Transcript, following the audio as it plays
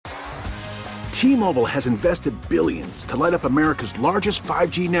T-Mobile has invested billions to light up America's largest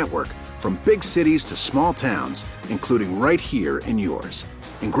 5G network, from big cities to small towns, including right here in yours.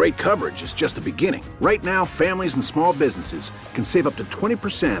 And great coverage is just the beginning. Right now, families and small businesses can save up to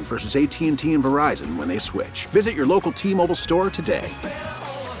 20% versus AT&T and Verizon when they switch. Visit your local T-Mobile store today.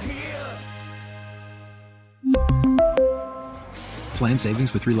 Plan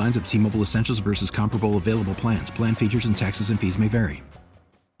savings with 3 lines of T-Mobile Essentials versus comparable available plans. Plan features and taxes and fees may vary.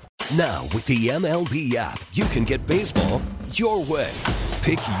 Now, with the MLB app, you can get baseball your way.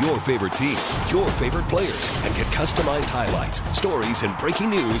 Pick your favorite team, your favorite players, and get customized highlights, stories, and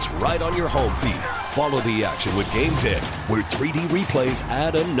breaking news right on your home feed. Follow the action with Game Day, where 3D replays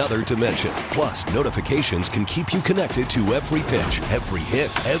add another dimension. Plus, notifications can keep you connected to every pitch, every hit,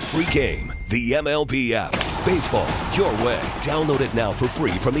 every game. The MLB app. Baseball your way. Download it now for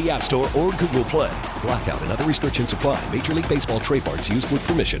free from the App Store or Google Play. Blackout and other restrictions apply. Major League Baseball trademarks used with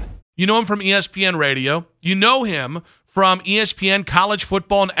permission. You know him from ESPN Radio. You know him from ESPN college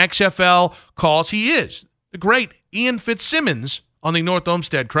football and XFL calls. He is the great Ian Fitzsimmons on the North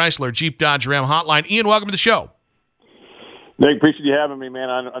Olmsted Chrysler Jeep Dodge Ram hotline. Ian, welcome to the show. Nick, appreciate you having me, man.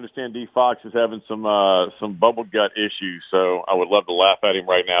 I understand D. Fox is having some bubble gut issues, so I would love to laugh at him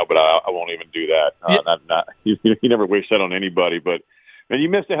right now, but I won't even do that. He never wished that on anybody, but man, you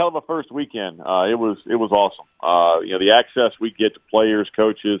missed a hell of a first weekend. It was awesome. The access we get to players,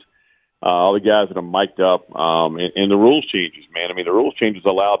 coaches, all the guys that are mic'd up, and the rules changes, man. I mean, the rules changes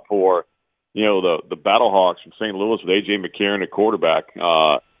allowed for, the Battlehawks from St. Louis with A.J. McCarron at quarterback,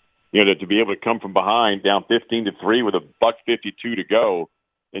 to be able to come from behind down 15-3 with $1:52 to go,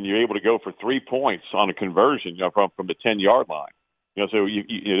 and you're able to go for 3 points on a conversion from the 10-yard line. So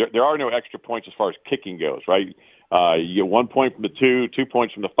there are no extra points as far as kicking goes, right? You get 1 point from the 2, 2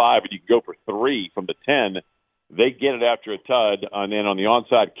 points from the 5, but you can go for 3 from the 10. They get it after a tud, and then on the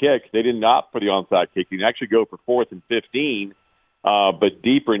onside kick, they didn't opt for the onside kick. You can actually go for 4th and 15, but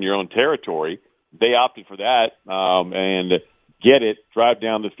deeper in your own territory. They opted for that, and get it, drive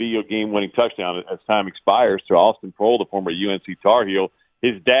down the field, game-winning touchdown as time expires to Austin Proehl, the former UNC Tar Heel.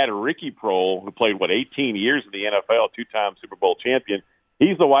 His dad, Ricky Proehl, who played, 18 years in the NFL, 2-time Super Bowl champion,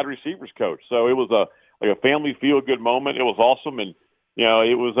 he's the wide receivers coach. So it was a family feel-good moment. It was awesome, and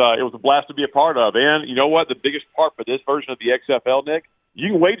it was a blast to be a part of. And you know what? The biggest part for this version of the XFL, Nick,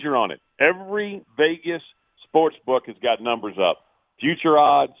 you can wager on it. Every Vegas sports book has got numbers up. Future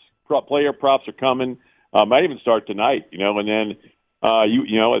odds, player props are coming. Might even start tonight, and then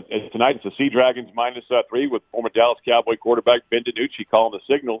tonight it's the Sea Dragons -3 with former Dallas Cowboy quarterback Ben DiNucci calling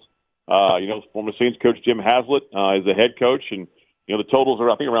the signals. Former Saints coach Jim Haslett is the head coach, and the totals are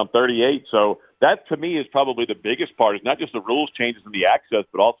I think around 38. So that to me is probably the biggest part. Is not just the rules changes and the access,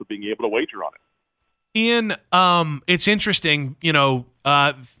 but also being able to wager on it. Ian, it's interesting,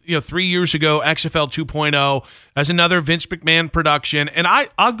 3 years ago, XFL 2.0 as another Vince McMahon production, and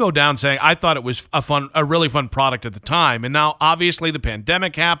I'll go down saying I thought it was a really fun product at the time, and now obviously the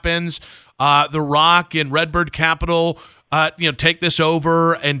pandemic happens, The Rock and Redbird Capital, take this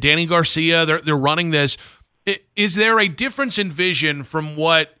over, and Danny Garcia, they're running this. Is there a difference in vision from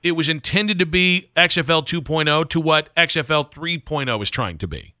what it was intended to be, XFL 2.0, to what XFL 3.0 is trying to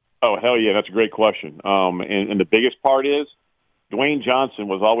be? Oh, hell yeah, that's a great question. And the biggest part is Dwayne Johnson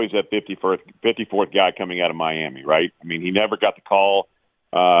was always that 54th guy coming out of Miami, right? I mean, he never got the call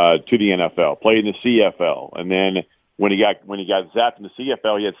to the NFL, played in the CFL. And then when he got zapped in the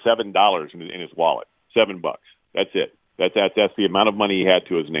CFL, he had $7 in his wallet, $7. That's it. That's the amount of money he had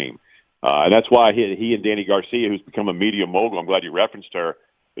to his name. And that's why he and Danny Garcia, who's become a media mogul, I'm glad you referenced her,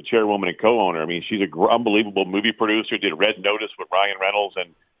 the chairwoman and co-owner. I mean, she's an unbelievable movie producer, did Red Notice with Ryan Reynolds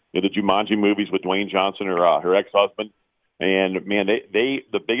and the Jumanji movies with Dwayne Johnson, her ex-husband. And, man,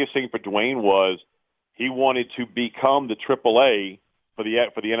 the biggest thing for Dwayne was he wanted to become the AAA for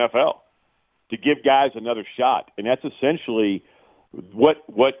the NFL, to give guys another shot. And that's essentially what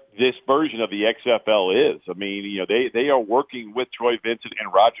this version of the XFL is. I mean, they are working with Troy Vincent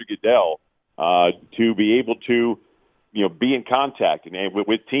and Roger Goodell to be able to, be in contact and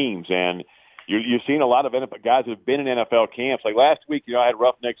with teams. And you're seeing a lot of NFL guys that have been in NFL camps. Like last week, I had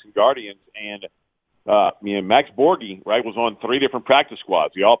Roughnecks and Guardians, and Max Borghi, right, was on 3 different practice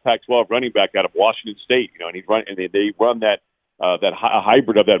squads. The All Pac-12 running back out of Washington State, and they run that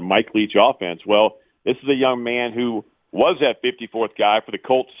hybrid of that Mike Leach offense. Well, this is a young man who was that 54th guy for the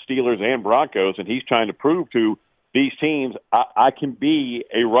Colts, Steelers, and Broncos, and he's trying to prove to these teams, I can be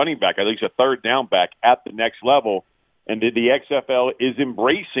a running back, at least a third down back at the next level. And the XFL is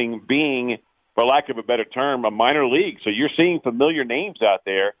embracing being, for lack of a better term, a minor league. So you're seeing familiar names out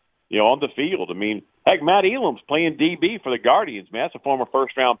there, on the field. I mean, heck, Matt Elam's playing DB for the Guardians, man. That's a former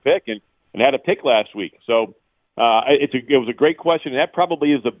first-round pick. And and had a pick last week. So it was a great question, and that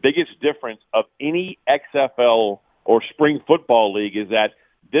probably is the biggest difference of any XFL or spring football league, is that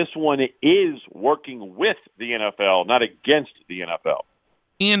this one is working with the NFL, not against the NFL.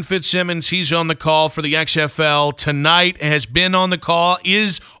 Ian Fitzsimmons, he's on the call for the XFL tonight, has been on the call,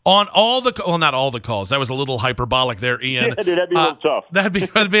 is on all the – well, not all the calls. That was a little hyperbolic there, Ian. Yeah, dude, that'd be a little tough.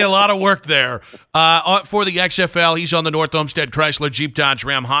 That'd be a lot of work there. For the XFL, he's on the North Olmsted Chrysler Jeep Dodge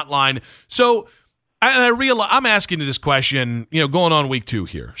Ram hotline. So I realize I'm asking you this question, going on week 2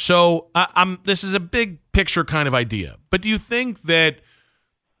 here. So this is a big picture kind of idea. But do you think that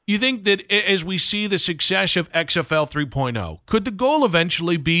as we see the success of XFL 3.0, could the goal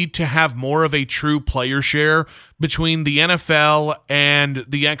eventually be to have more of a true player share between the NFL and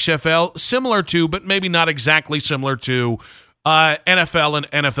the XFL, similar to, but maybe not exactly similar to, NFL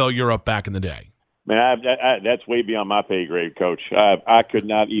and NFL Europe back in the day? Man, that's way beyond my pay grade, Coach. I could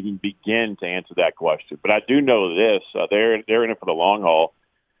not even begin to answer that question. But I do know this: they're in it for the long haul.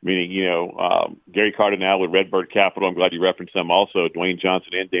 Meaning, Gary Cardinale with Redbird Capital. I'm glad you referenced them also. Dwayne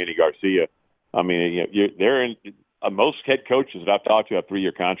Johnson and Danny Garcia. I mean, they're in. Most head coaches that I've talked to have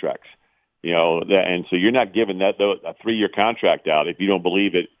 3-year contracts. And so you're not giving a 3-year contract out if you don't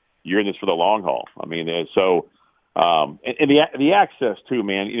believe it. You're in this for the long haul. I mean, and the access too,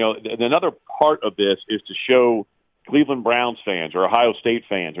 man. Another part of this is to show Cleveland Browns fans or Ohio State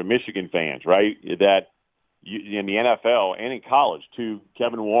fans or Michigan fans, right, that in the NFL and in college, to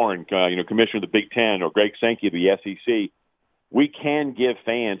Kevin Warren, commissioner of the Big Ten, or Greg Sankey of the SEC, we can give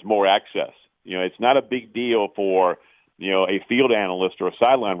fans more access. It's not a big deal for, a field analyst or a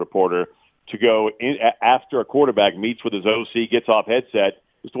sideline reporter to go in after a quarterback meets with his OC, gets off headset,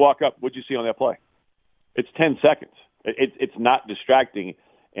 just to walk up. What'd you see on that play? It's 10 seconds. It's not distracting,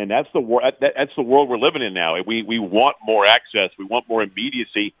 and that's the world we're living in now. We want more access. We want more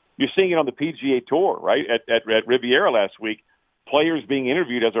immediacy. You're seeing it on the PGA Tour, right? At Riviera last week, players being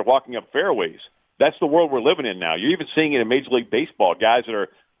interviewed as they're walking up fairways. That's the world we're living in now. You're even seeing it in Major League Baseball. Guys that are,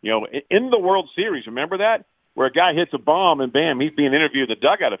 in the World Series. Remember that? Where a guy hits a bomb and bam, he's being interviewed in the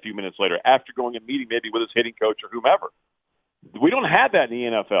dugout a few minutes later after going and meeting maybe with his hitting coach or whomever. We don't have that in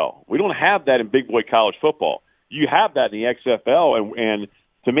the NFL. We don't have that in big boy college football. You have that in the XFL, and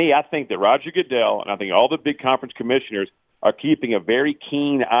to me, I think that Roger Goodell and I think all the big conference commissioners are keeping a very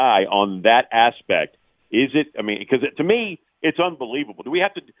keen eye on that aspect. Because to me, it's unbelievable. Do we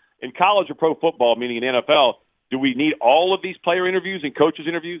have to, in college or pro football, meaning in NFL, do we need all of these player interviews and coaches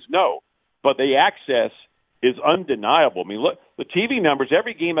interviews? No. But the access is undeniable. I mean, look, the TV numbers,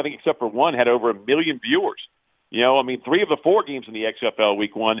 every game, I think, except for one, had over 1 million viewers. 3 of the 4 games in the XFL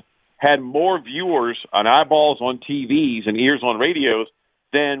week 1 had more viewers on eyeballs on TVs and ears on radios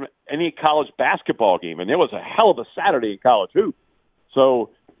than any college basketball game. And there was a hell of a Saturday in college hoop.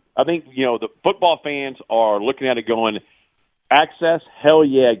 So I think, the football fans are looking at it going, access, hell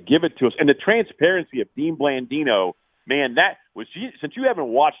yeah, give it to us. And the transparency of Dean Blandino, man, that was, since you haven't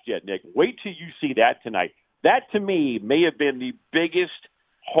watched yet, Nick, wait till you see that tonight. That, to me, may have been the biggest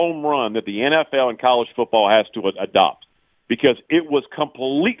home run that the NFL and college football has to adopt, because it was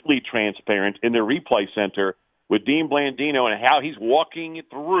completely transparent in the replay center with Dean Blandino and how he's walking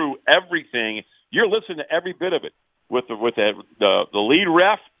through everything. You're listening to every bit of it with the lead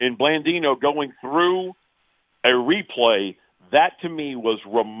ref and Blandino going through a replay. That, to me, was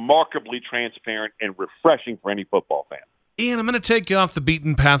remarkably transparent and refreshing for any football fan. Ian, I'm going to take you off the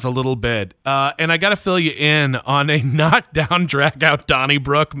beaten path a little bit, and I got to fill you in on a knockdown, drag-out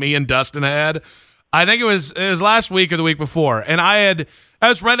Donnybrook me and Dustin had. I think it was last week or the week before, and I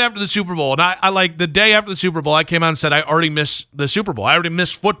was right after the Super Bowl, and I like the day after the Super Bowl, I came out and said I already missed the Super Bowl. I already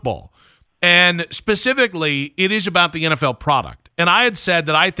missed football. And specifically, it is about the NFL product. And I had said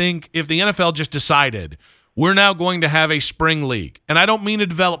that I think if the NFL just decided we're now going to have a spring league, and I don't mean a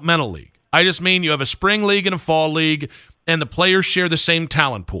developmental league. I just mean you have a spring league and a fall league, and the players share the same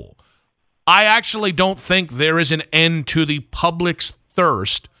talent pool. I actually don't think there is an end to the public's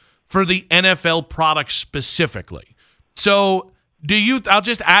thirst for the NFL product specifically. So I'll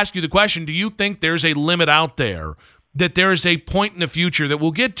just ask you the question, do you think there's a limit out there, that there is a point in the future that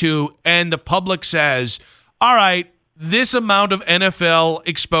we'll get to and the public says, all right, this amount of NFL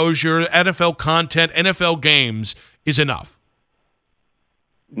exposure, NFL content, NFL games is enough?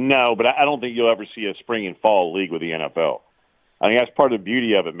 No, but I don't think you'll ever see a spring and fall league with the NFL. I think that's part of the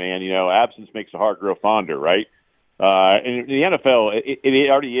beauty of it, man. Absence makes the heart grow fonder, right? And the NFL, it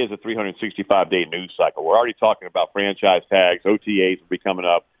already is a 365-day news cycle. We're already talking about franchise tags, OTAs will be coming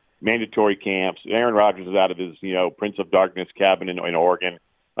up, mandatory camps. Aaron Rodgers is out of his, Prince of Darkness cabin in Oregon.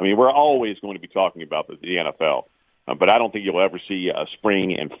 I mean, we're always going to be talking about the NFL. but I don't think you'll ever see a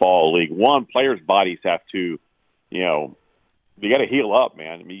spring and fall league. One, players' bodies have to, you got to heal up,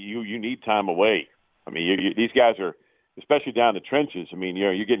 man. I mean, you need time away. I mean, these guys are, especially down in the trenches. I mean,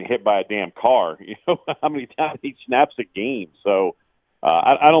 you're getting hit by a damn car. You know how many times he snaps a game. So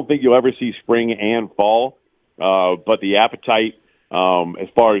I don't think you'll ever see spring and fall. But the appetite, as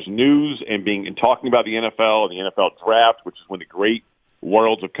far as news and talking about the NFL and the NFL draft, which is when the great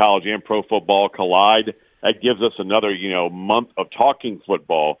worlds of college and pro football collide, that gives us another, month of talking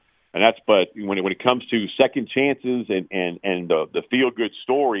football. And but when it comes to second chances and the feel good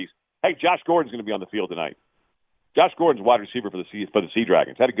stories, hey, Josh Gordon's going to be on the field tonight. Josh Gordon's wide receiver for the Sea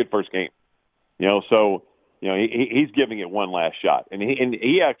Dragons. Had a good first game, So he's giving it one last shot, and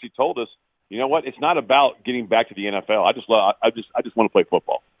he actually told us, you know what? It's not about getting back to the NFL. I just want to play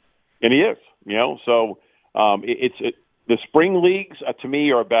football, and he is. So the spring leagues to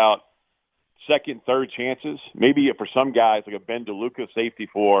me are about second, third chances. Maybe for some guys like a Ben DeLuca safety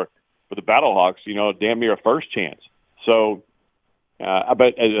for the Battlehawks, damn near a first chance. So.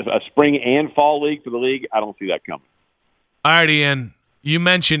 But a spring and fall league for the league, I don't see that coming. All right, Ian, you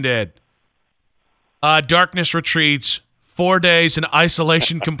mentioned it. Darkness retreats, 4 days in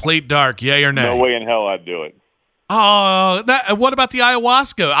isolation, complete dark. Yay or nay? No way in hell I'd do it. Oh, what about the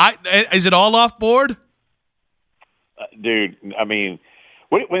ayahuasca? Is it all off board? Dude, I mean,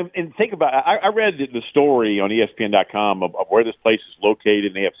 and think about it. I read the story on ESPN.com of where this place is located,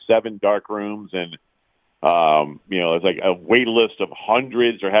 and they have 7 dark rooms, and it's like a wait list of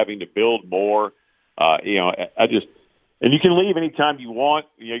hundreds or having to build more. And you can leave anytime you want.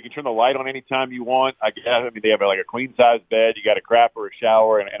 You can turn the light on anytime you want. I mean, they have like a queen size bed. You got a crapper, a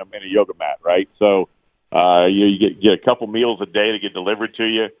shower, and a yoga mat, right? So you get a couple meals a day to get delivered to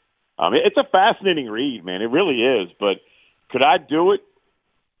you. It's a fascinating read, man. It really is. But could I do it?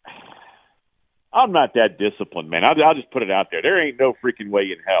 I'm not that disciplined, man. I'll just put it out there. There ain't no freaking way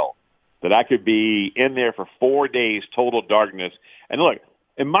in hell that I could be in there for 4 days, total darkness. And look,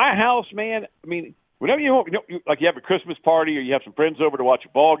 in my house, man, I mean, whenever you have a Christmas party or you have some friends over to watch a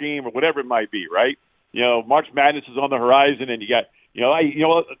ball game or whatever it might be, right? March Madness is on the horizon, and you got,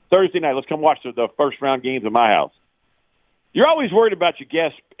 Thursday night, let's come watch the first round games in my house. You're always worried about your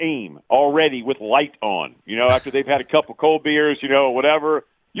guest aim already with light on, after they've had a couple cold beers, or whatever.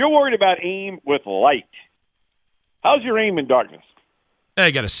 You're worried about aim with light. How's your aim in darkness?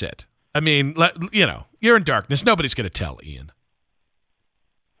 I got to sit. I mean, you're in darkness. Nobody's going to tell, Ian.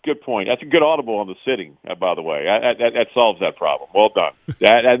 Good point. That's a good audible on the sitting, by the way. That solves that problem. Well done.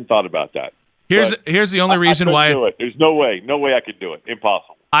 I hadn't thought about that. Here's the only reason why. I couldn't do it. There's no way I could do it.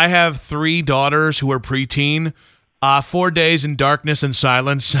 Impossible. I have 3 daughters who are preteen. 4 days in darkness and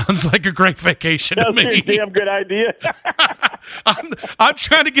silence sounds like a great vacation to me. That's a damn good idea. I'm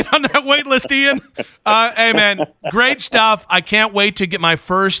trying to get on that wait list, Ian. Hey, man, great stuff. I can't wait to get my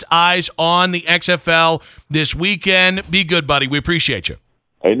first eyes on the XFL this weekend. Be good, buddy. We appreciate you.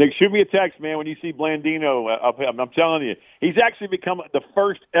 Hey, Nick, shoot me a text, man, when you see Blandino. I'm telling you, he's actually become the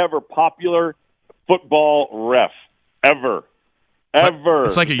first ever popular football ref ever.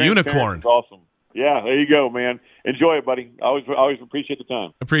 It's like a unicorn. It's awesome. Yeah, there you go, man. Enjoy it, buddy. I always appreciate the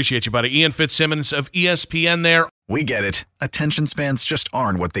time. Appreciate you, buddy. Ian Fitzsimmons of ESPN there. We get it. Attention spans just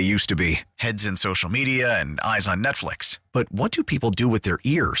aren't what they used to be. Heads in social media and eyes on Netflix. But what do people do with their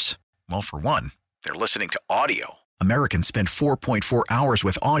ears? Well, for one, they're listening to audio. Americans spend 4.4 hours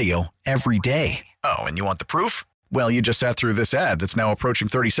with audio every day. Oh, and you want the proof? Well, you just sat through this ad that's now approaching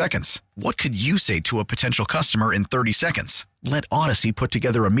 30 seconds. What could you say to a potential customer in 30 seconds? Let Odyssey put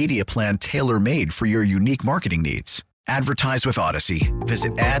together a media plan tailor-made for your unique marketing needs. Advertise with Odyssey.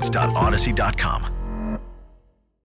 Visit ads.odyssey.com.